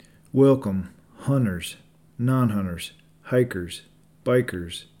Welcome, hunters, non-hunters, hikers,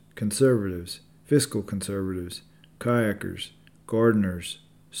 bikers, conservatives, fiscal conservatives, kayakers, gardeners,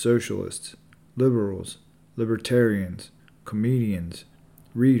 socialists, liberals, libertarians, comedians,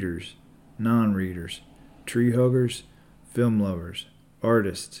 readers, non-readers, tree huggers, film lovers,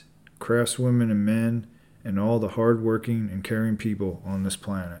 artists, craftswomen and men, and all the hard-working and caring people on this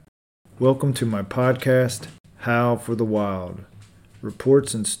planet. Welcome to my podcast, Howl for the Wild.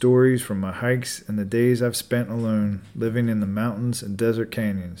 Reports and stories from my hikes and the days I've spent alone living in the mountains and desert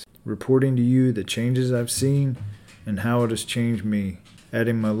canyons, reporting to you the changes I've seen and how it has changed me,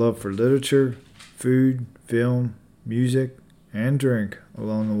 adding my love for literature, food, film, music, and drink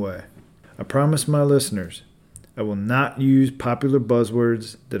along the way. I promise my listeners, I will not use popular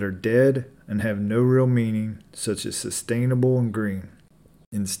buzzwords that are dead and have no real meaning, such as sustainable and green.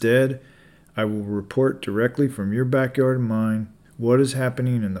 Instead, I will report directly from your backyard and mine what is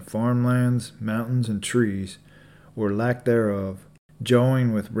happening in the farmlands, mountains, and trees, or lack thereof,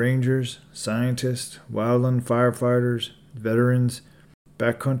 jawing with rangers, scientists, wildland firefighters, veterans,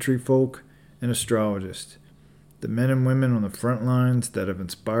 backcountry folk, and astrologists, the men and women on the front lines that have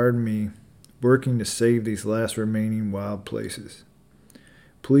inspired me, working to save these last remaining wild places.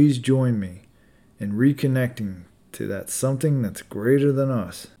 Please join me in reconnecting to that something that's greater than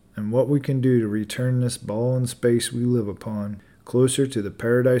us, and what we can do to return this ball in space we live upon closer to the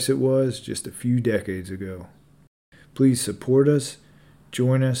paradise it was just a few decades ago. Please support us,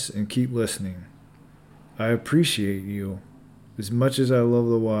 join us, and keep listening. I appreciate you as much as I love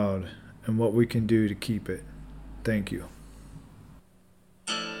the wild and what we can do to keep it. Thank you.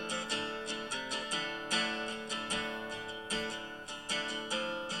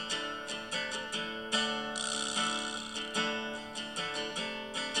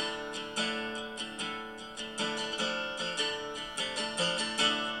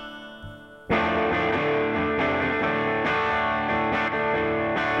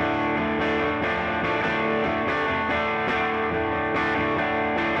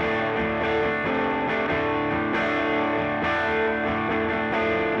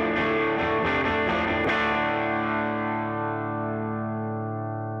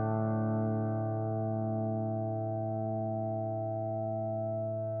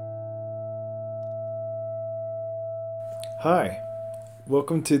 Hi,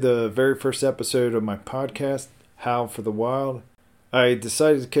 welcome to the very first episode of my podcast, Howl for the Wild. I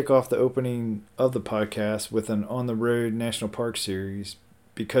decided to kick off the opening of the podcast with an on-the-road national park series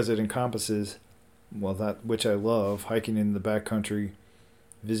because it encompasses, that which I love, hiking in the backcountry,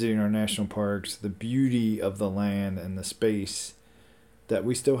 visiting our national parks, the beauty of the land and the space that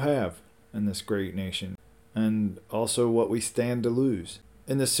we still have in this great nation, and also what we stand to lose.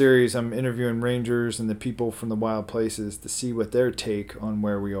 In this series, I'm interviewing rangers and the people from the wild places to see what their take on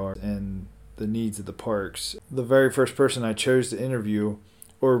where we are and the needs of the parks. The very first person I chose to interview,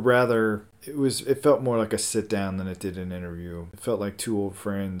 or rather, it felt more like a sit down than it did an interview. It felt like two old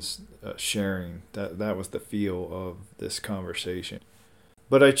friends sharing. That was the feel of this conversation.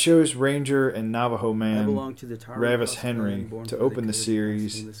 But I chose Ranger and Navajo man Ravis Henry to open the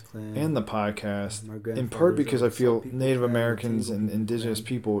series and the podcast, in part because I feel Native Americans and indigenous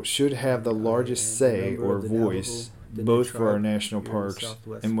people should have the largest say or voice, both for our national parks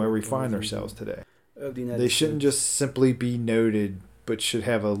and where we find ourselves today. They shouldn't just simply be noted, but should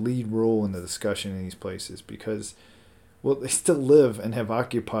have a lead role in the discussion in these places because, they still live and have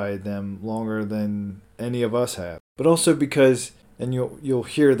occupied them longer than any of us have. But also because, and you'll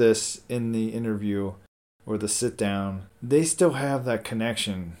hear this in the interview or the sit down, they still have that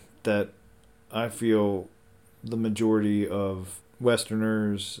connection that I feel the majority of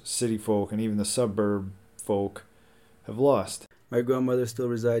Westerners, city folk, and even the suburb folk have lost. My grandmother still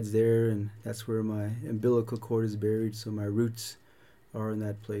resides there, and that's where my umbilical cord is buried, so my roots are in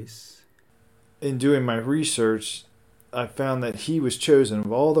that place. In doing my research, I found that he was chosen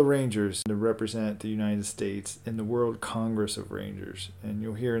of all the rangers to represent the United States in the World Congress of Rangers. And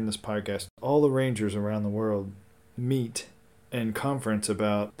you'll hear in this podcast, all the rangers around the world meet and conference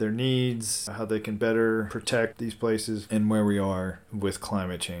about their needs, how they can better protect these places, and where we are with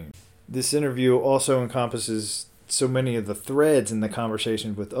climate change. This interview also encompasses so many of the threads in the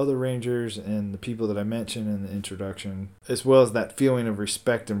conversation with other rangers and the people that I mentioned in the introduction, as well as that feeling of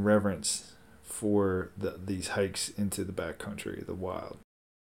respect and reverence for these hikes into the backcountry, the wild.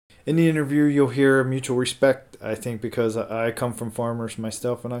 In the interview, you'll hear mutual respect, I think, because I come from farmers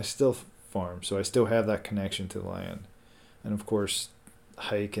myself and I still farm, so I still have that connection to the land. And of course,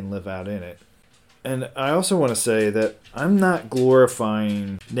 hike and live out in it. And I also want to say that I'm not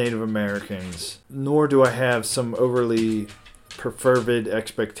glorifying Native Americans, nor do I have some overly perfervid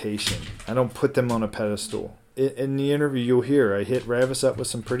expectation. I don't put them on a pedestal. In the interview, you'll hear I hit Ravis up with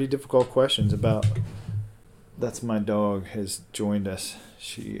some pretty difficult questions about... That's my dog has joined us.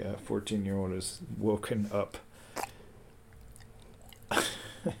 She, 14-year-old, is woken up.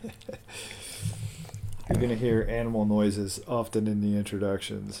 You're going to hear animal noises often in the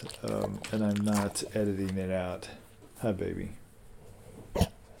introductions, and I'm not editing it out. Hi, baby.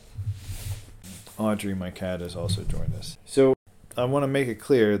 Audrey, my cat, has also joined us. So I want to make it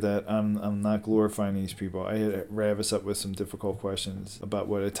clear that I'm not glorifying these people. I hit Ravis up with some difficult questions about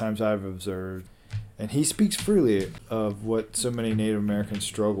what at times I've observed. And he speaks freely of what so many Native Americans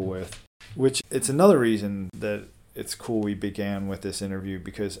struggle with, which it's another reason that it's cool we began with this interview,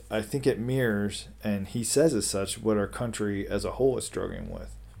 because I think it mirrors, and he says as such, what our country as a whole is struggling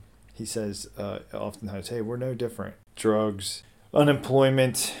with. He says oftentimes, hey, we're no different. Drugs,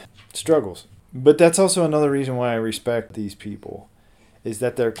 unemployment, struggles. But that's also another reason why I respect these people, is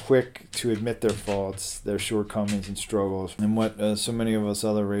that they're quick to admit their faults, their shortcomings and struggles, and what so many of us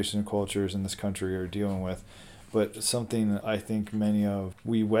other races and cultures in this country are dealing with. But something I think many of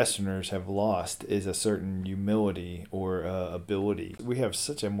we Westerners have lost is a certain humility or ability. We have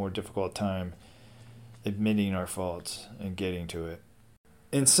such a more difficult time admitting our faults and getting to it.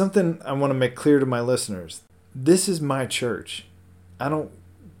 And something I want to make clear to my listeners, this is my church. I don't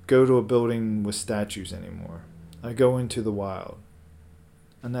go to a building with statues anymore. I go into the wild.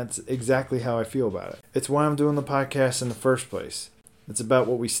 And that's exactly how I feel about it. It's why I'm doing the podcast in the first place. It's about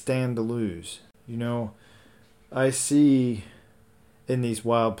what we stand to lose. You know, I see in these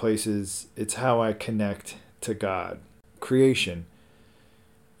wild places, it's how I connect to God. Creation.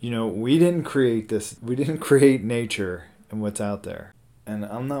 You know, we didn't create this. We didn't create nature and what's out there. And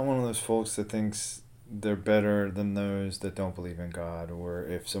I'm not one of those folks that thinks they're better than those that don't believe in God. Or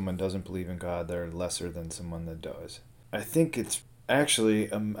if someone doesn't believe in God, they're lesser than someone that does. I think it's actually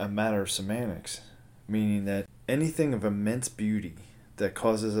a matter of semantics, meaning that anything of immense beauty that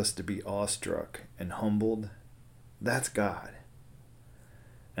causes us to be awestruck and humbled, that's God.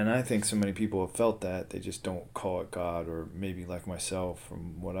 And I think so many people have felt that, they just don't call it God, or maybe like myself,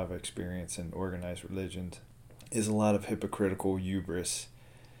 from what I've experienced in organized religions, is a lot of hypocritical hubris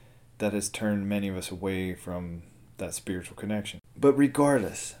that has turned many of us away from that spiritual connection. But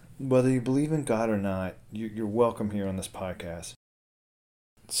regardless, whether you believe in God or not, you're welcome here on this podcast.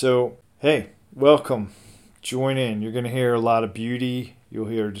 So, hey, welcome. Join in. You're going to hear a lot of beauty. You'll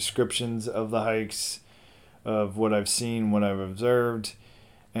hear descriptions of the hikes, of what I've seen, what I've observed.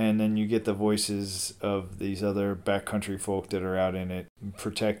 And then you get the voices of these other backcountry folk that are out in it,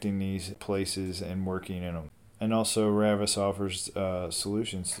 protecting these places and working in them. And also, Ravis offers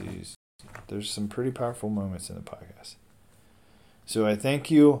solutions to these. There's some pretty powerful moments in the podcast. So I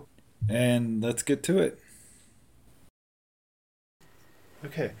thank you, and let's get to it.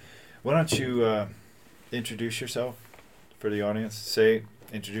 Okay, why don't you introduce yourself for the audience?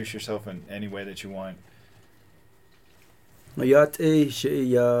 Introduce yourself in any way that you want. Yat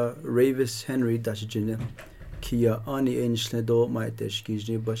ya Ravis Henry Dashjine Kia Ani Enschledo my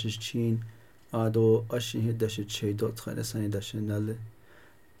Deshkijni Bashichin Ado Ashin Dashiche dot Hanesani Dashinale.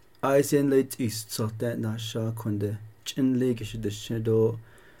 I send late east so that Nasha Konde Chin Legish Deshedo.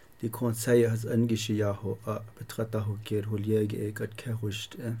 Die Konzei has angeschiyaho a betrataho ker huliege gat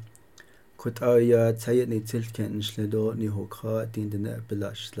kerusht. Kot aya zayet ni tilken inschledo ni hokra din den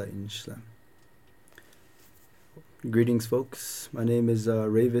belashla inschla. Greetings, folks. My name is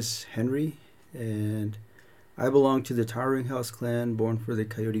Ravis Henry, and I belong to the Towering House clan, born for the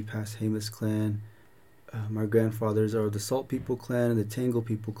Coyote Pass Hamas clan. My grandfathers are the Salt People clan and the Tangle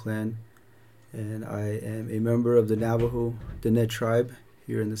People clan, and I am a member of the Navajo Diné tribe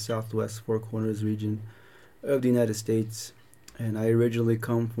here in the Southwest Four Corners region of the United States. And I originally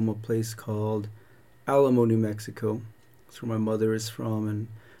come from a place called Alamo, New Mexico. That's where my mother is from, and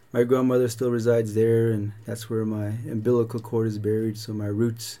my grandmother still resides there, and that's where my umbilical cord is buried, so my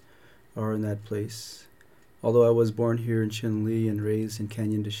roots are in that place. Although I was born here in Chinle and raised in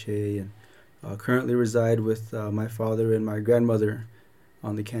Canyon de Chelly, and currently reside with my father and my grandmother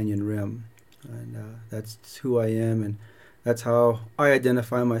on the Canyon Rim. And that's who I am, and that's how I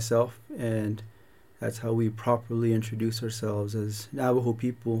identify myself, and that's how we properly introduce ourselves as Navajo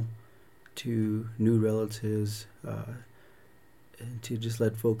people to new relatives, and to just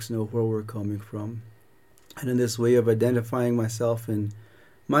let folks know where we're coming from. And in this way of identifying myself in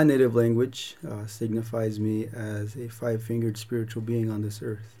my native language signifies me as a five-fingered spiritual being on this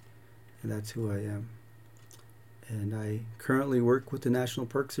earth, and that's who I am. And I currently work with the National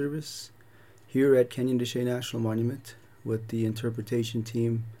Park Service here at Canyon de Chelly National Monument with the interpretation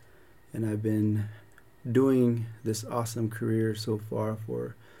team, and I've been doing this awesome career so far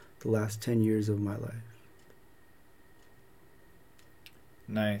for the last 10 years of my life.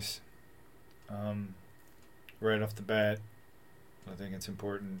 Nice. Right off the bat, I think it's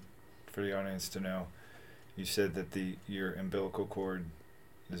important for the audience to know. You said that your umbilical cord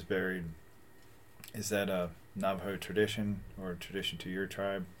is buried. Is that a Navajo tradition or a tradition to your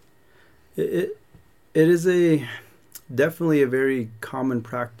tribe? It is definitely a very common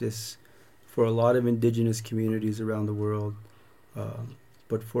practice for a lot of indigenous communities around the world.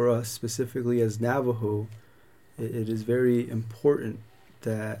 But for us specifically as Navajo, it is very important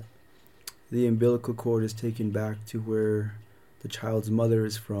that the umbilical cord is taken back to where the child's mother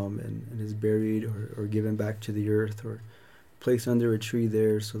is from and is buried or given back to the earth or placed under a tree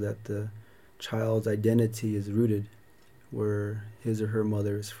there so that the child's identity is rooted where his or her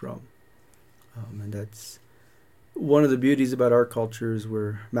mother is from. And that's one of the beauties about our culture is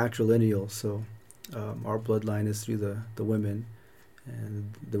we're matrilineal, so our bloodline is through the women,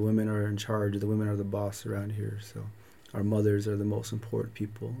 and the women are in charge, the women are the boss around here, so our mothers are the most important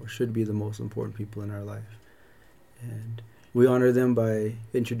people, or should be the most important people in our life. And we honor them by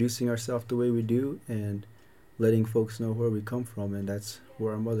introducing ourselves the way we do and letting folks know where we come from, and that's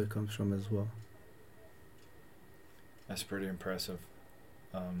where our mother comes from as well. That's pretty impressive.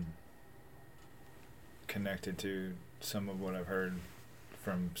 Connected to some of what I've heard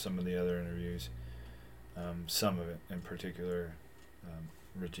from some of the other interviews, some of it in particular,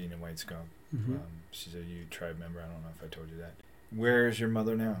 Regina White Skunk. Mm-hmm. She's a Ute tribe member. I don't know if I told you that. Where is your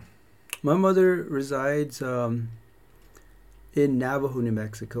mother now? My mother resides in Navajo, New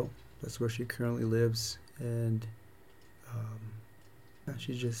Mexico. That's where she currently lives, and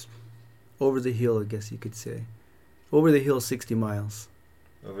she's just over the hill, I guess you could say. Over the hill 60 miles.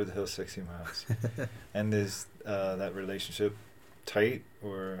 Over the hill 60 miles. And is that relationship tight,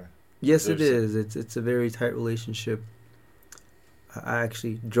 or? Yes, it is. It's a very tight relationship. I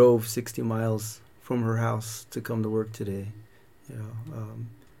actually drove 60 miles from her house to come to work today.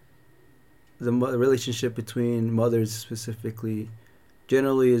 The relationship between mothers specifically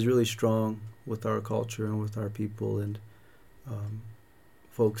generally is really strong with our culture and with our people, and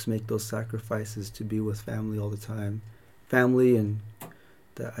folks make those sacrifices to be with family all the time. Family and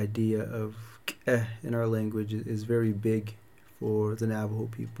the idea of in our language is very big for the Navajo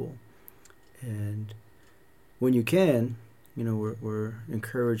people, and when you can, we're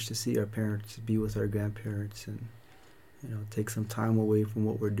encouraged to see our parents, be with our grandparents, and take some time away from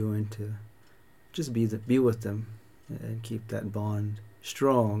what we're doing to just be with them and keep that bond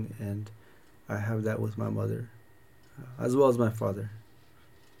strong. And I have that with my mother as well as my father.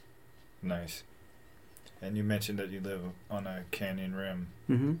 Nice. And you mentioned that you live on a canyon rim.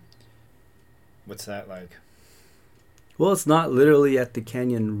 Mm-hmm. What's that like? Well, it's not literally at the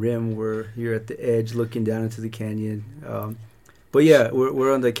canyon rim where you're at the edge looking down into the canyon. But yeah,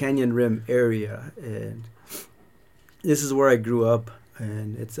 we're on the canyon rim area, and this is where I grew up,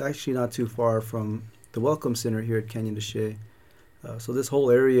 and it's actually not too far from the Welcome Center here at Canyon de Chelly. So this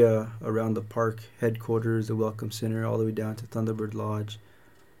whole area around the park headquarters, the Welcome Center, all the way down to Thunderbird Lodge,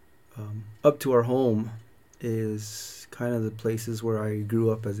 up to our home is kind of the places where I grew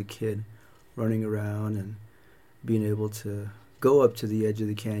up as a kid, running around and being able to go up to the edge of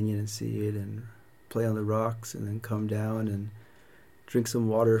the canyon and see it and play on the rocks and then come down and drink some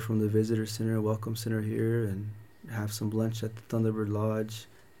water from the visitor center, Welcome Center here, and have some lunch at the Thunderbird Lodge.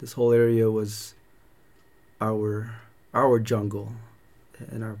 This whole area was our jungle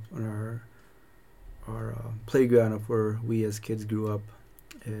and our playground of where we as kids grew up.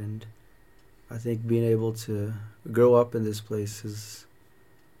 And I think being able to grow up in this place has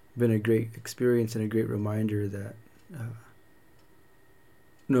been a great experience and a great reminder that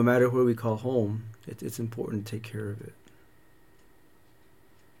no matter where we call home, it's important to take care of it.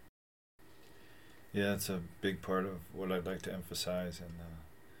 Yeah, it's a big part of what I'd like to emphasize, and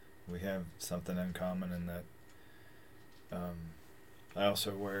we have something in common in that I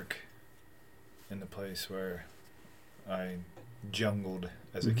also work in the place where I jungled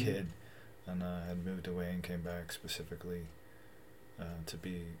as a kid, and I had moved away and came back specifically to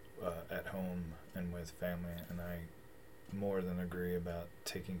be at home and with family, and I more than agree about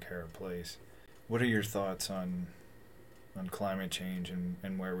taking care of place. What are your thoughts on climate change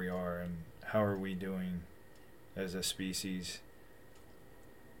and where we are, and how are we doing as a species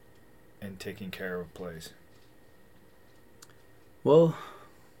in taking care of place? Well,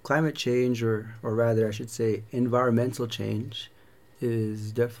 climate change, or rather I should say environmental change,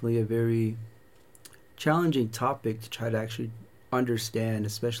 is definitely a very challenging topic to try to actually understand,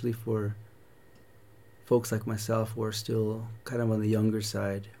 especially for folks like myself who are still kind of on the younger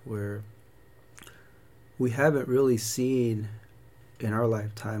side, where we haven't really seen in our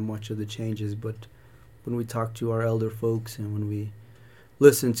lifetime much of the changes, but when we talk to our elder folks and when we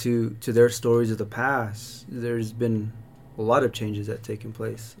listen to their stories of the past, there's been a lot of changes that have taken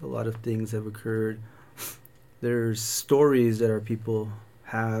place. A lot of things have occurred. There's stories that our people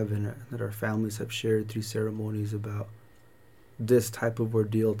have and that our families have shared through ceremonies about this type of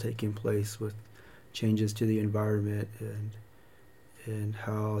ordeal taking place with changes to the environment and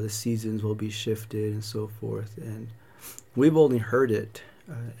how the seasons will be shifted and so forth. And we've only heard it,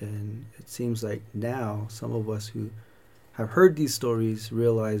 and it seems like now some of us who have heard these stories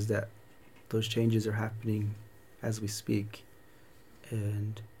realize that those changes are happening as we speak.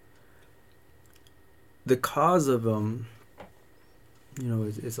 And the cause of them,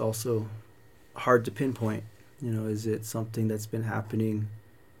 is also hard to pinpoint. Is it something that's been happening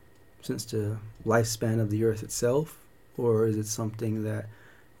since the lifespan of the earth itself? Or is it something that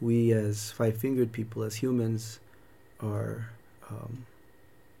we as five-fingered people, as humans, are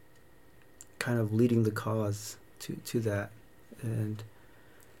kind of leading the cause to that? And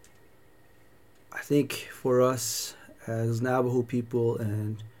I think for us as Navajo people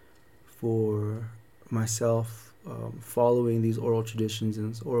and for myself, following these oral traditions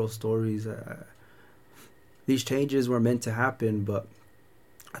and oral stories, these changes were meant to happen, but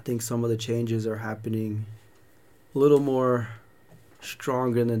I think some of the changes are happening a little more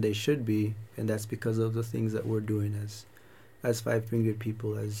stronger than they should be, and that's because of the things that we're doing as five-fingered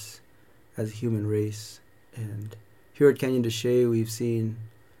people, as a human race. And here at Canyon de Chelly, we've seen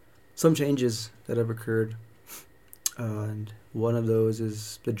some changes that have occurred, and one of those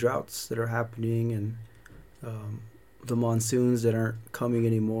is the droughts that are happening and the monsoons that aren't coming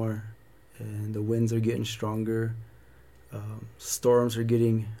anymore, and the winds are getting stronger. Storms are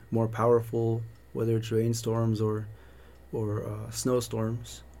getting more powerful, whether it's rainstorms or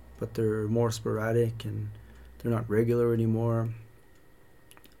snowstorms, but they're more sporadic and they're not regular anymore.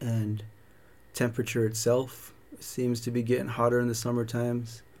 And temperature itself seems to be getting hotter in the summer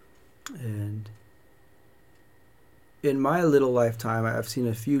times. And in my little lifetime, I've seen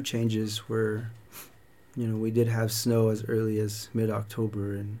a few changes where, we did have snow as early as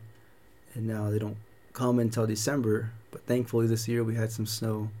mid-October, and now they don't come until December. But thankfully this year we had some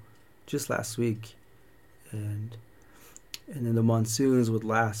snow just last week, and then the monsoons would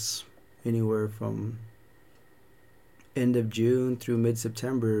last anywhere from end of June through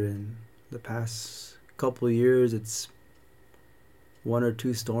mid-September. And the past couple of years it's one or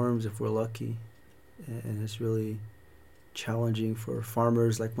two storms if we're lucky, and it's really challenging for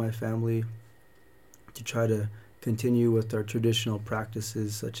farmers like my family to try to continue with our traditional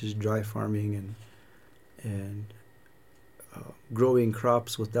practices such as dry farming and growing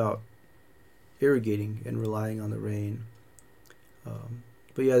crops without irrigating and relying on the rain.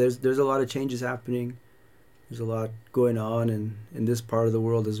 But yeah, there's a lot of changes happening. There's a lot going on in this part of the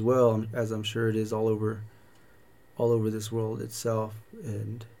world as well, as I'm sure it is all over this world itself.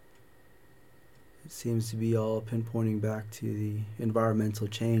 And it seems to be all pinpointing back to the environmental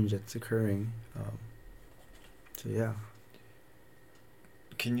change that's occurring. So yeah.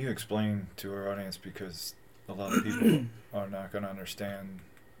 Can you explain to our audience, because a lot of people are not going to understand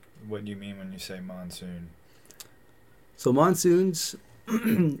what you mean when you say monsoon? So monsoons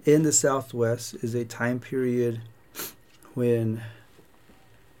in the Southwest is a time period when,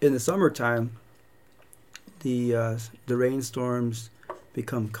 in the summertime, the rainstorms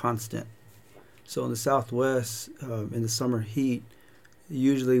become constant. So in the Southwest, in the summer heat,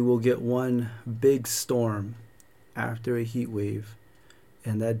 usually we'll get one big storm after a heat wave,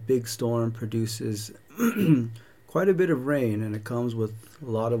 and that big storm produces quite a bit of rain, and it comes with a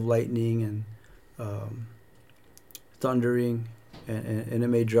lot of lightning and thundering, and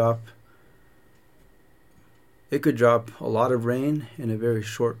it could drop a lot of rain in a very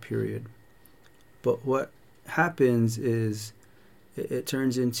short period. But what happens is it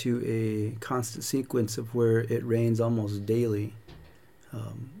turns into a constant sequence of where it rains almost daily.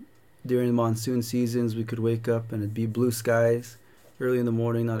 During the monsoon seasons, we could wake up and it'd be blue skies early in the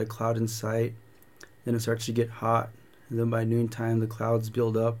morning, not a cloud in sight. Then it starts to get hot, and then by noontime the clouds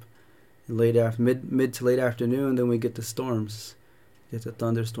build up. And mid to late afternoon, then we get the storms, get the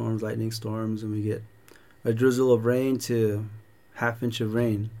thunderstorms, lightning storms, and we get a drizzle of rain to half-inch of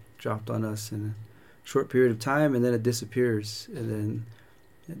rain dropped on us in a short period of time, and then it disappears, and then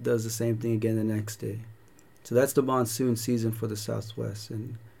it does the same thing again the next day. So that's the monsoon season for the Southwest,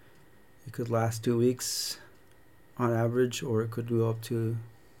 and it could last 2 weeks on average, or it could go up to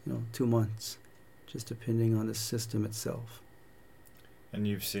 2 months, just depending on the system itself. And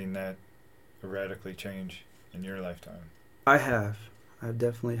you've seen that radically change in your lifetime? I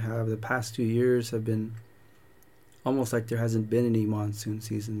definitely have. The past 2 years have been almost like there hasn't been any monsoon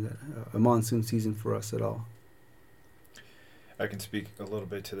season, a monsoon season for us at all. I can speak a little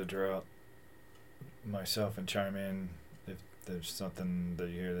bit to the drought myself and chime in if there's something that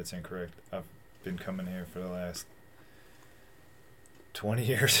you hear that's incorrect. I've been coming here for the last 20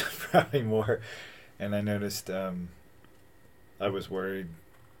 years, probably more, and I noticed I was worried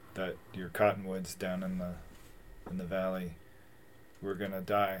that your cottonwoods down in the valley were gonna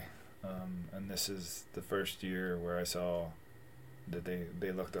die, and this is the first year where I saw that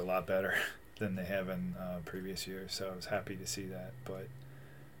they looked a lot better than they have in previous years. So I was happy to see that, but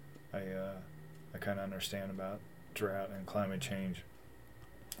I kind of understand about drought and climate change,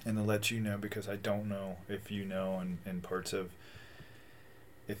 and to let you know, because I don't know if you know in parts of,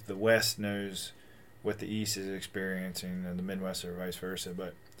 if the West knows what the East is experiencing and the Midwest or vice versa,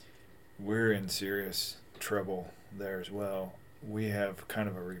 but we're in serious trouble there as well. We have kind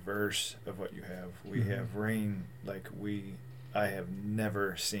of a reverse of what you have. We have rain like I have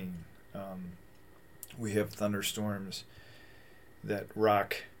never seen. We have thunderstorms that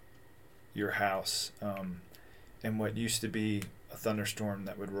rock your house, and what used to be a thunderstorm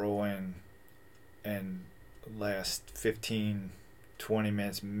that would roll in and last 15, 20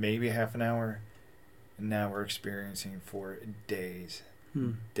 minutes, maybe half an hour, now we're experiencing for days.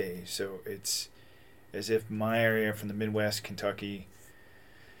 So it's as if my area from the Midwest, Kentucky,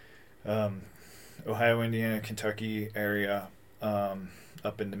 Ohio, Indiana, Kentucky area,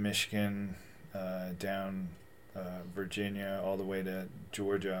 up into Michigan, down Virginia, all the way to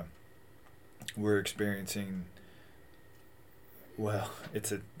Georgia, we're experiencing, well,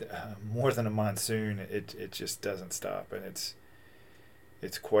 it's a more than a monsoon. It just doesn't stop, and it's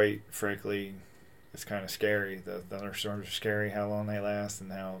quite frankly, it's kind of scary. The thunderstorms are scary, how long they last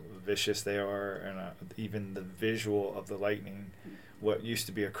and how vicious they are, and even the visual of the lightning. What used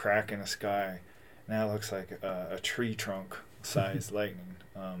to be a crack in the sky now looks like a tree trunk sized lightning.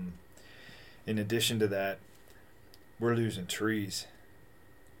 In addition to that, we're losing trees,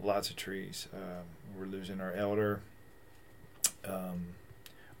 lots of trees. We're losing our elder.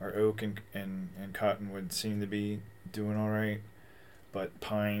 Our oak and cottonwood seem to be doing all right, but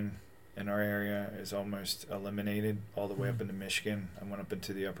pine in our area is almost eliminated all the way up into Michigan. I went up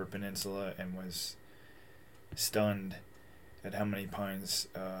into the Upper Peninsula and was stunned at how many pines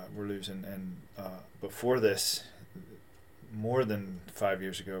we're losing. And before this, more than 5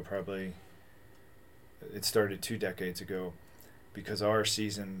 years ago, probably, it started 2 decades ago, because our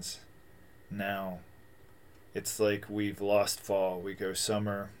seasons now, it's like we've lost fall. We go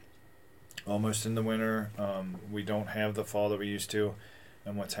summer, almost into winter. We don't have the fall that we used to,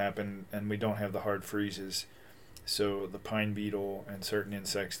 and what's happened, and we don't have the hard freezes. So the pine beetle and certain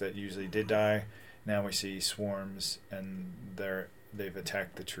insects that usually did die, now we see swarms, and they've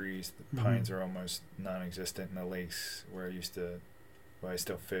attacked the trees. The pines are almost non-existent in the lakes where I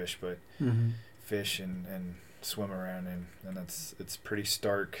still fish, but fish and swim around in, and it's pretty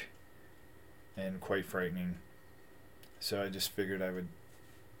stark and quite frightening. So I just figured I would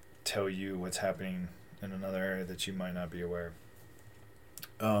tell you what's happening in another area that you might not be aware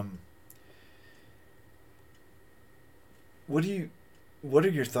of. What are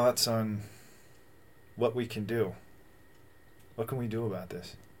your thoughts on what we can do? What can we do about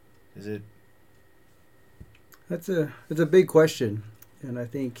this? It's a big question, and I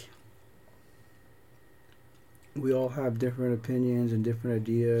think we all have different opinions and different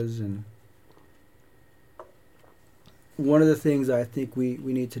ideas, and one of the things I think we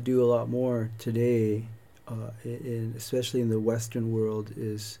need to do a lot more today, especially in the Western world,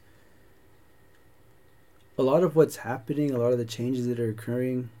 is a lot of what's happening, a lot of the changes that are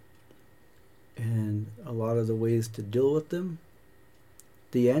occurring, and a lot of the ways to deal with them.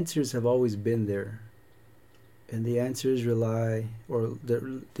 The answers have always been there, and the answers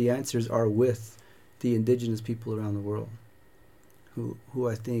the answers are with the indigenous people around the world, who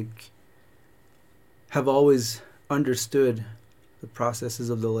I think have always understood the processes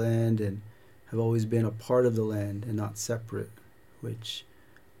of the land and have always been a part of the land and not separate, which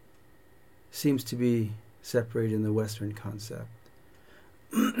seems to be separated in the Western concept.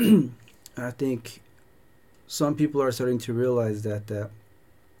 I think some people are starting to realize that a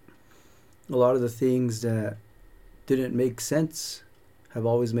lot of the things that didn't make sense have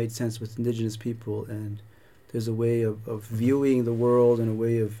always made sense with indigenous people, and there's a way of viewing the world and a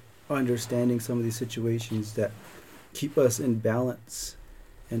way of understanding some of these situations that keep us in balance.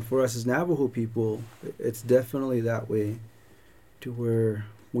 And for us as Navajo people, it's definitely that way, to where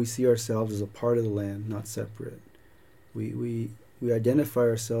we see ourselves as a part of the land, not separate. We identify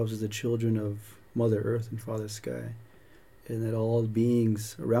ourselves as the children of Mother Earth and Father Sky, and that all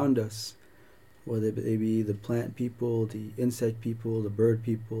beings around us whether they be the plant people, the insect people, the bird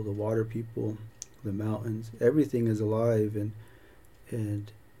people, the water people, the mountains. Everything is alive,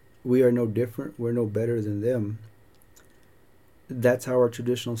 and we are no different. We're no better than them. That's how our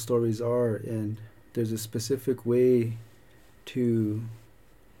traditional stories are, and there's a specific way to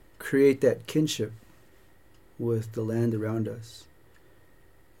create that kinship with the land around us.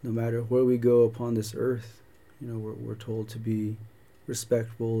 No matter where we go upon this earth, we're told to be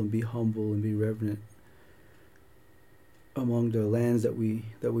respectful and be humble and be reverent among the lands that we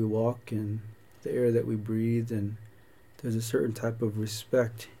walk and the air that we breathe. And there's a certain type of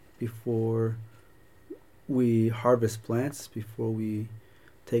respect before we harvest plants, before we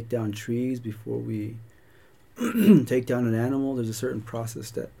take down trees, before we take down an animal. There's a certain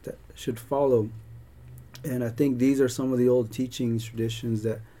process that should follow. And I think these are some of the old teachings, traditions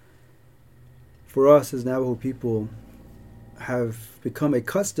that for us as Navajo people have become a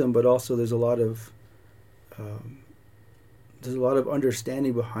custom, but also there's a lot of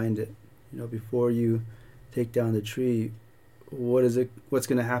understanding behind it. Before you take down the tree, what's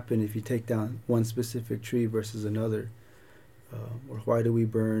going to happen if you take down one specific tree versus another, or why do we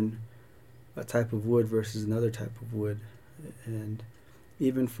burn a type of wood versus another type of wood? And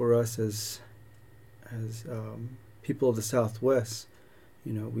even for us as people of the Southwest,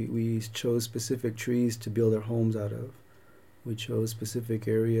 we chose specific trees to build our homes out of. We chose specific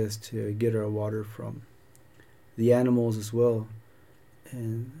areas to get our water from. The animals as well.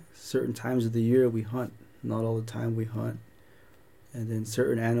 And certain times of the year we hunt. Not all the time we hunt. And then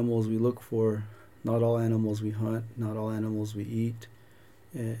certain animals we look for. Not all animals we hunt. Not all animals we eat.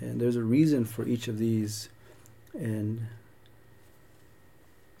 And there's a reason for each of these. And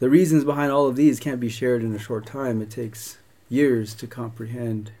the reasons behind all of these can't be shared in a short time. It takes years to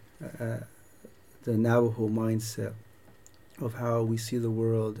comprehend the Navajo mindset of how we see the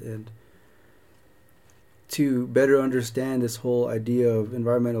world, and to better understand this whole idea of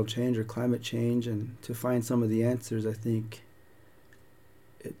environmental change or climate change, and to find some of the answers. I think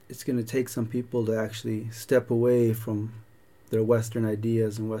it's going to take some people to actually step away from their Western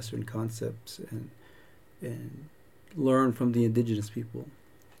ideas and Western concepts and learn from the indigenous people.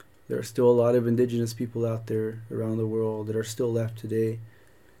 There are still a lot of indigenous people out there around the world that are still left today.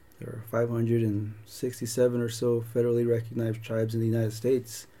 There are 567 or so federally recognized tribes in the United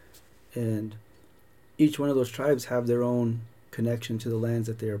States, and each one of those tribes have their own connection to the lands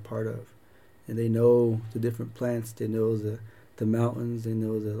that they are part of. And they know the different plants, they know the mountains, they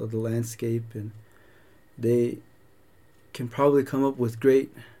know the landscape, and they can probably come up with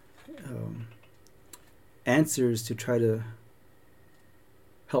great answers to try to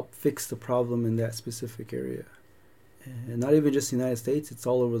help fix the problem in that specific area. And not even just the United States, it's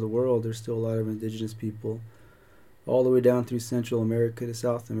all over the world. There's still a lot of indigenous people, all the way down through Central America to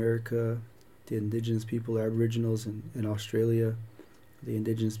South America, the indigenous people, the Aboriginals in Australia, the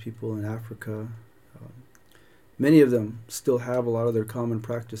indigenous people in Africa. Many of them still have a lot of their common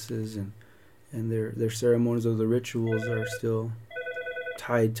practices, and their ceremonies or the rituals are still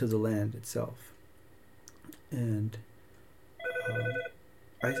tied to the land itself. And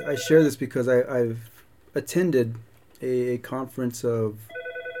I share this because I've attended a conference of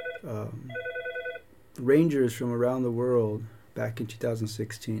rangers from around the world back in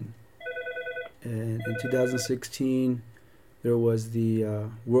 2016. And in 2016, there was the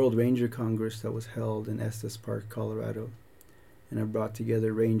World Ranger Congress that was held in Estes Park, Colorado. And I brought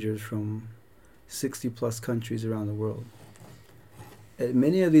together rangers from 60 plus countries around the world. And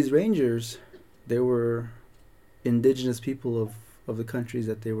many of these rangers, they were indigenous people of the countries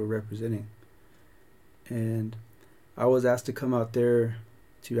that they were representing. And I was asked to come out there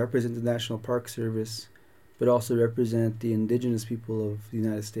to represent the National Park Service, but also represent the indigenous people of the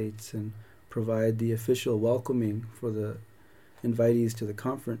United States and provide the official welcoming for the invitees to the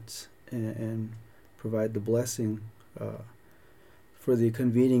conference, and provide the blessing for the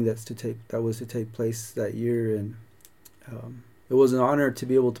convening that was to take place that year. And it was an honor to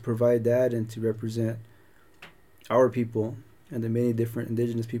be able to provide that and to represent our people and the many different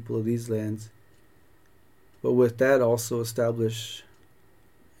indigenous people of these lands. But with that, also establish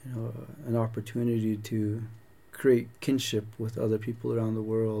an opportunity to create kinship with other people around the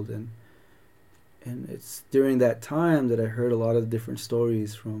world. And it's during that time that I heard a lot of different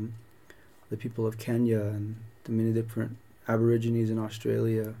stories from the people of Kenya and the many different Aborigines in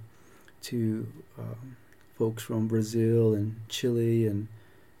Australia, to folks from Brazil and Chile, and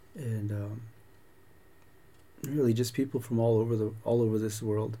really just people from all over this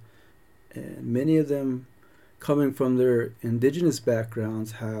world. And many of them, coming from their indigenous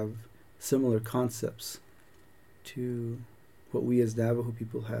backgrounds, have similar concepts to what we as Navajo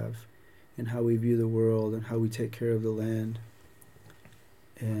people have and how we view the world and how we take care of the land.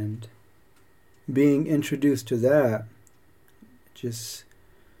 And being introduced to that just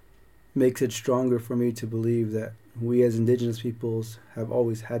makes it stronger for me to believe that we as indigenous peoples have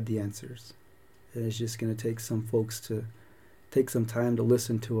always had the answers. And it's just going to take some folks to take some time to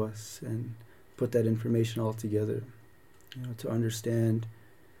listen to us and put that information all together, to understand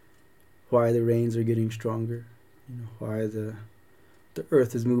why the rains are getting stronger, why the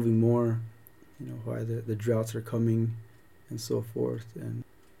earth is moving more, why the droughts are coming and so forth. And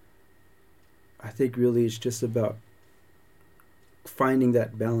I think really it's just about finding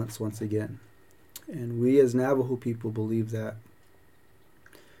that balance once again. And we as Navajo people believe that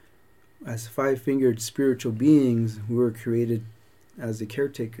as five-fingered spiritual beings, we were created as the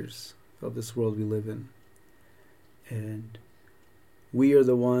caretakers of this world we live in. And we are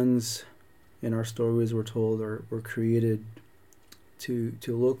the ones, in our stories we're told, were created to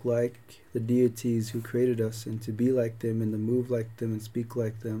look like the deities who created us and to be like them and to move like them and speak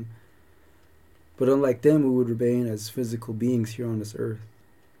like them. But unlike them, we would remain as physical beings here on this earth.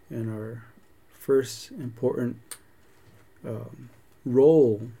 And our first important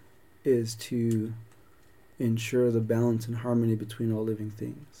role is to ensure the balance and harmony between all living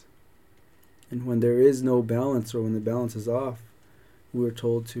things. And when there is no balance, or when the balance is off, we're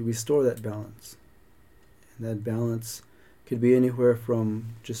told to restore that balance. And that balance could be anywhere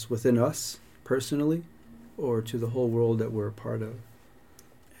from just within us personally, or to the whole world that we're a part of.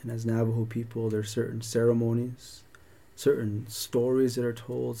 And as Navajo people, there are certain ceremonies, certain stories that are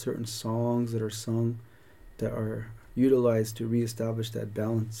told, certain songs that are sung that are utilized to reestablish that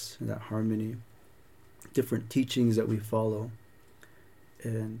balance and that harmony, different teachings that we follow.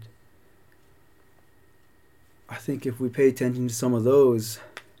 And I think if we pay attention to some of those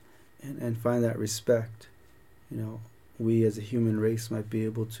and find that respect, we as a human race might be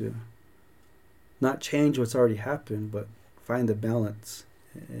able to not change what's already happened, but find the balance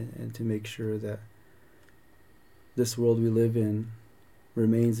and to make sure that this world we live in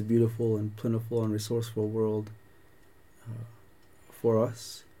remains a beautiful and plentiful and resourceful world for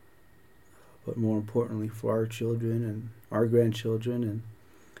us, but more importantly for our children and our grandchildren.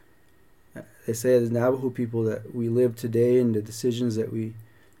 And they say as Navajo people that we live today, and the decisions that we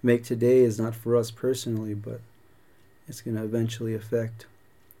make today is not for us personally, but it's going to eventually affect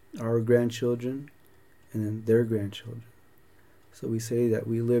our grandchildren and then their grandchildren. So we say that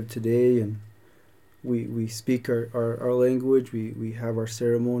we live today and we speak our language, we have our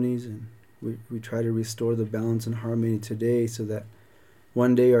ceremonies, and we try to restore the balance and harmony today so that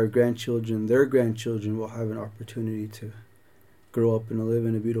one day our grandchildren, their grandchildren, will have an opportunity to grow up and live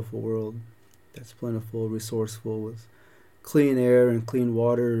in a beautiful world that's plentiful, resourceful, with clean air and clean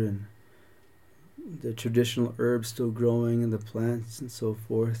water and the traditional herbs still growing and the plants and so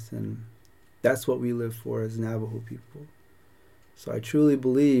forth. And that's what we live for as Navajo people. So I truly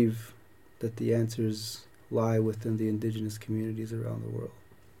believe that the answers lie within the indigenous communities around the world.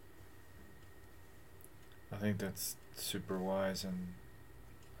 I think that's super wise, and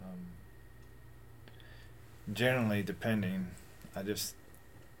generally depending, I just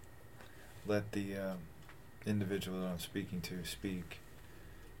let the individual that I'm speaking to speak.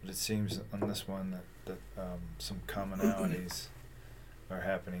 But it seems on this one that some commonalities are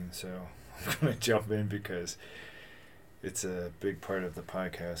happening, so I'm going to jump in because it's a big part of the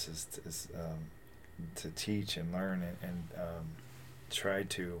podcast is to teach and learn and try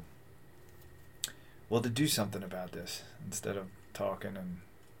to do something about this instead of talking and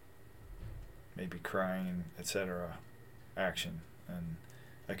maybe crying, etc. Action. And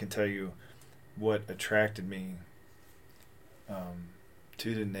I can tell you what attracted me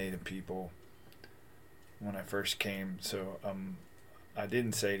to the Native people when I first came. So I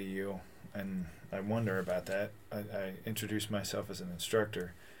didn't say to you, and I wonder about that. I introduced myself as an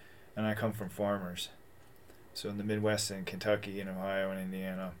instructor, and I come from farmers. So in the Midwest, in Kentucky and Ohio and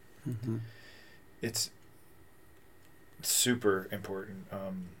Indiana, Mm-hmm. it's super important.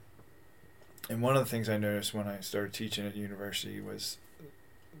 And one of the things I noticed when I started teaching at university was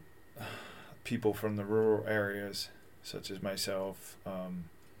people from the rural areas, such as myself,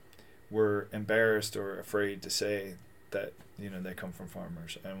 were embarrassed or afraid to say that they come from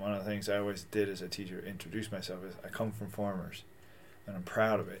farmers. And one of the things I always did as a teacher, introduce myself as I come from farmers, and I'm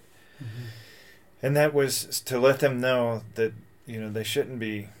proud of it. Mm-hmm. And that was to let them know that they shouldn't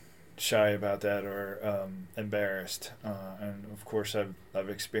be shy about that or embarrassed. And of course, I've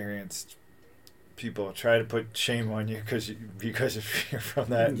experienced people try to put shame on you because if you're from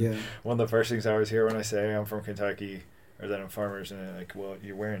that. Yeah. One of the first things I always hear when I say I'm from Kentucky or that I'm farmers, and they're like, well,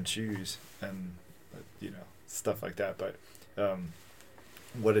 you're wearing shoes and stuff like that. But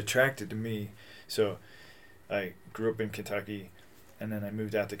what attracted to me, so I grew up in Kentucky, and then I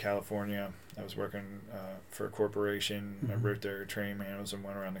moved out to California. I was working for a corporation. I wrote their training manuals and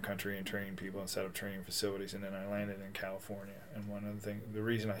went around the country and trained people and set up training facilities. And then I landed in California. And one of the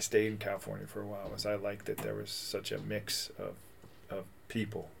reason I stayed in California for a while was I liked that there was such a mix of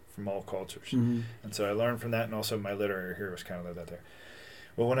people from all cultures. And so I learned from that, and also my literary heroes kind of lived out there.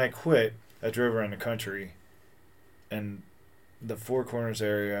 Well, when I quit, I drove around the country, and the Four Corners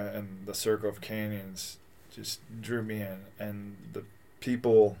area and the Circle of Canyons just drew me in, and the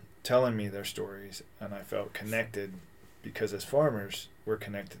people telling me their stories, and I felt connected because as farmers we're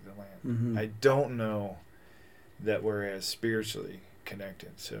connected to land. I don't know that we're as spiritually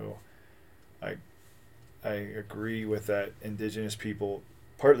connected, so I agree with that indigenous people,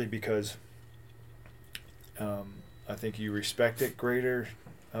 partly because I think you respect it greater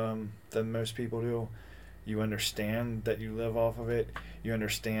than most people do. You understand that you live off of it. You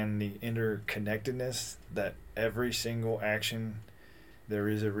understand the interconnectedness, that every single action, there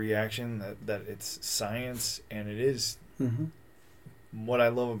is a reaction, that it's science, and it is. What I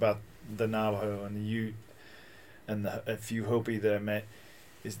love about the Navajo and the Ute and a few Hopi that I met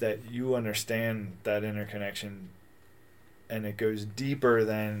is that you understand that interconnection, and it goes deeper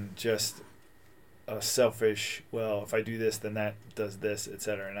than just a selfish, well, if I do this, then that does this,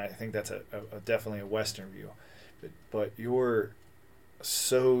 etc. And I think that's a definitely a Western view. But you're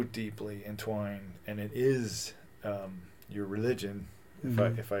so deeply entwined, and it is your religion,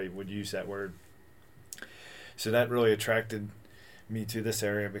 if I would use that word. So that really attracted me to this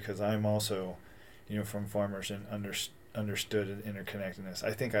area, because I'm also, from farmers and understood interconnectedness.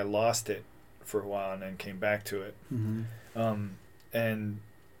 I think I lost it for a while and then came back to it. And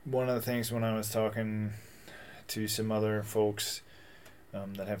one of the things when I was talking to some other folks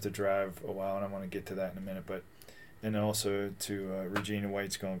that have to drive a while, and I want to get to that in a minute, and also to Regina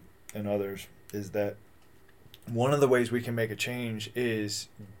Whiteskunk and others, is that one of the ways we can make a change is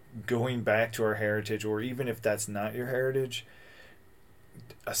going back to our heritage, or even if that's not your heritage,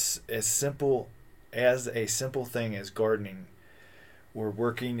 as simple thing as gardening or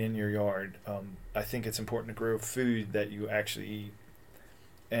working in your yard. I think it's important to grow food that you actually eat.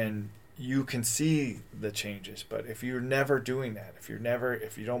 And you can see the changes, but if you're never doing that, if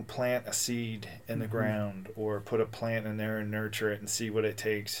you don't plant a seed in the ground or put a plant in there and nurture it and see what it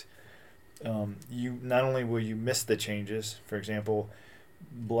takes, you not only will you miss the changes. For example,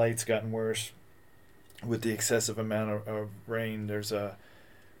 blight's gotten worse with the excessive amount of rain. There's a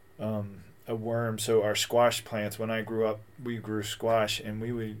worm. So our squash plants, when I grew up, we grew squash, and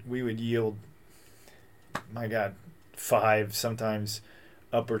we would yield, my God, 5, sometimes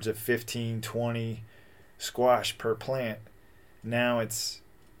upwards of 15, 20 squash per plant. Now it's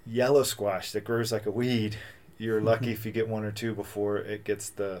yellow squash that grows like a weed. You're lucky if you get 1 or 2 before it gets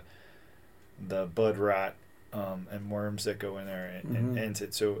the bud rot and worms that go in there and ends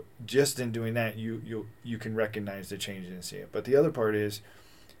it. So just in doing that, you can recognize the change and see it. But the other part is,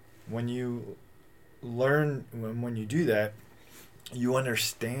 when you learn, when you do that, you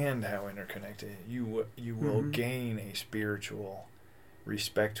understand how interconnected. You will gain a spiritual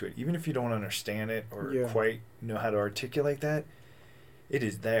respect to it, even if you don't understand it or quite know how to articulate that. It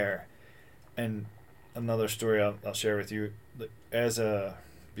is there. And another story I'll share with you, as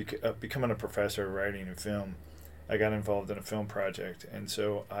becoming a professor of writing and film, I got involved in a film project, and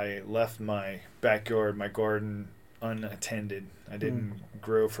so I left my backyard, my garden, unattended. I didn't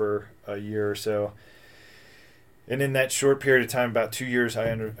grow for a year or so, and in that short period of time, about 2 years,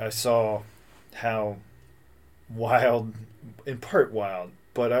 I saw how wild, in part wild,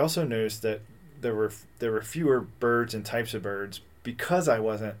 but I also noticed that there were fewer birds and types of birds because I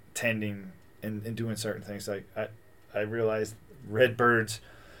wasn't tending and doing certain things. Like I realized red birds,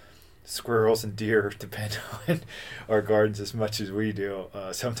 squirrels, and deer depend on our gardens as much as we do,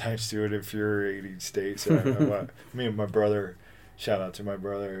 sometimes to an infuriating state. So me and my brother, shout out to my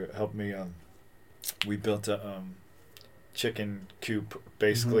brother, helped me. We built a chicken coop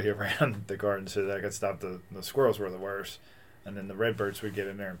basically around the garden so that I could stop the squirrels were the worst, and then the redbirds would get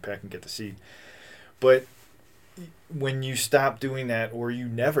in there and peck and get the seed. But when you stop doing that, or you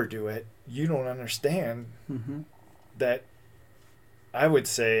never do it, you don't understand that. I would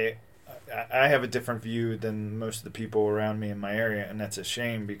say I have a different view than most of the people around me in my area, and that's a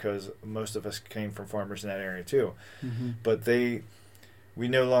shame, because most of us came from farmers in that area too. But we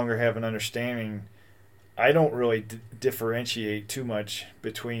no longer have an understanding. I don't really differentiate too much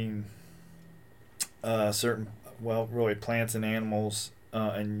between really plants and animals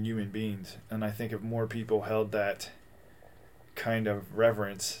and human beings. And I think if more people held that kind of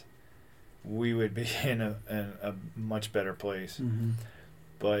reverence, we would be in a much better place.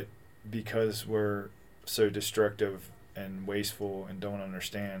 but because we're so destructive and wasteful and don't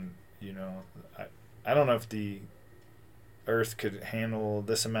understand, I don't know if the earth could handle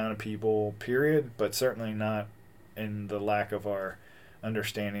this amount of people, period, but certainly not in the lack of our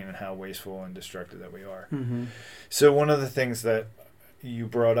understanding and how wasteful and destructive that we are. Mm-hmm. So one of the things that you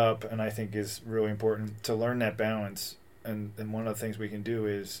brought up, and I think is really important to learn that balance, and one of the things we can do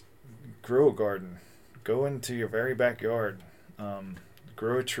is grow a garden. Go into your very backyard,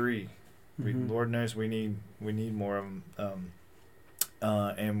 grow a tree. Mm-hmm. Lord knows we need more of them,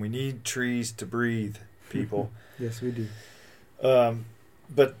 and we need trees to breathe, people. Yes, we do.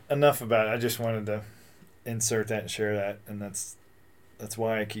 But enough about it. I just wanted to insert that and share that, and that's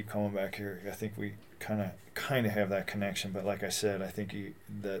why I keep coming back here. I think we kind of have that connection, but like I said, I think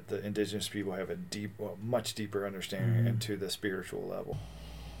that the indigenous people have a much deeper understanding into the spiritual level.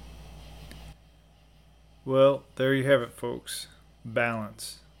 Well, there you have it, folks.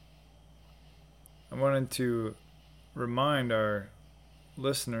 Balance. I wanted to remind our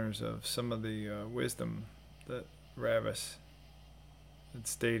listeners of some of the wisdom that Ravis had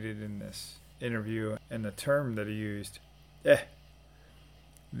stated in this interview, and the term that he used.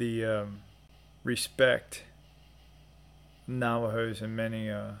 The respect Navajos and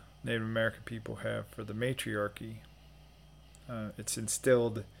many Native American people have for the matriarchy. It's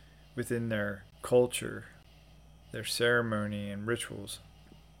instilled within their culture, their ceremony and rituals.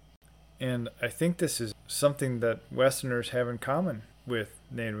 And I think this is something that Westerners have in common with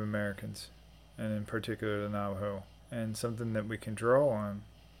Native Americans, and in particular the Navajo, and something that we can draw on.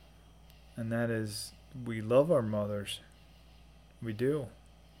 And that is, we love our mothers. We do.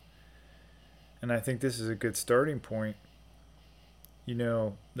 And I think this is a good starting point.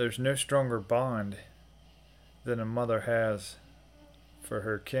 There's no stronger bond than a mother has for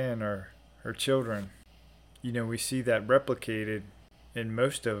her kin or her children. We see that replicated in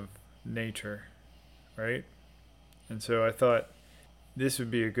most of nature, right? And so I thought this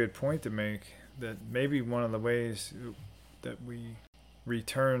would be a good point to make, that maybe one of the ways that we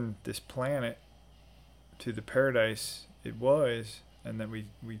return this planet to the paradise it was, and that we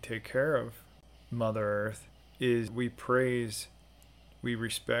take care of Mother Earth, is we praise, we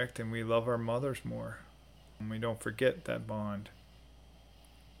respect, and we love our mothers more. And we don't forget that bond.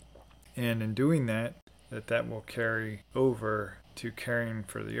 And in doing that will carry over to caring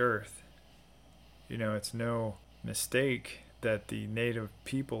for the earth. It's no mistake that the native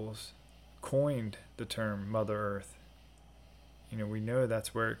peoples coined the term Mother Earth. We know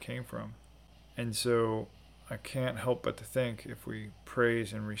that's where it came from. And so I can't help but to think, if we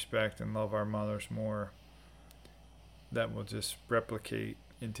praise and respect and love our mothers more, that will just replicate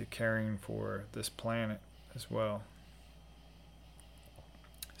into caring for this planet as well.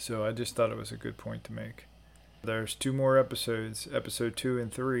 So I just thought it was a good point to make. There's 2 more episodes, episode 2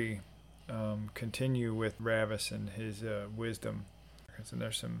 and 3, continue with Ravis and his wisdom. And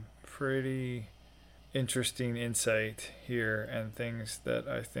there's some pretty interesting insight here, and things that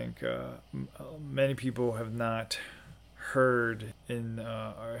I think many people have not heard in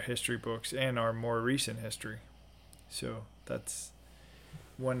our history books and our more recent history. So that's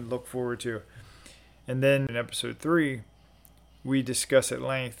one to look forward to. And then in episode 3, we discuss at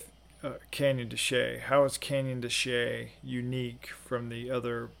length Canyon de Chelly. How is Canyon de Chelly unique from the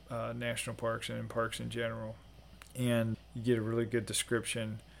other national parks and parks in general? And you get a really good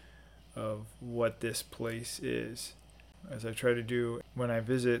description of what this place is. As I try to do when I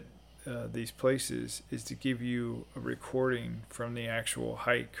visit these places, is to give you a recording from the actual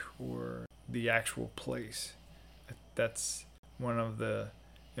hike or the actual place. That's one of the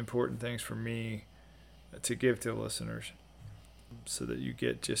important things for me to give to listeners, so that you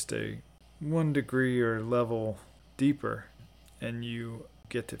get just a 1 degree or level deeper, and you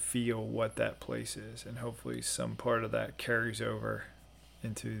get to feel what that place is, and hopefully some part of that carries over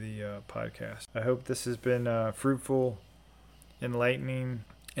into the podcast. I hope this has been fruitful, enlightening,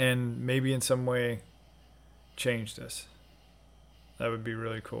 and maybe in some way changed us. That would be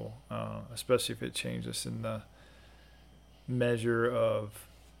really cool, especially if it changed us in the measure of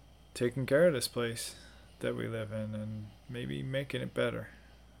taking care of this place that we live in, and maybe making it better.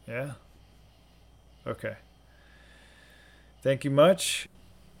 Yeah? Okay. Thank you much.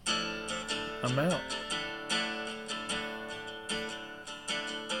 I'm out.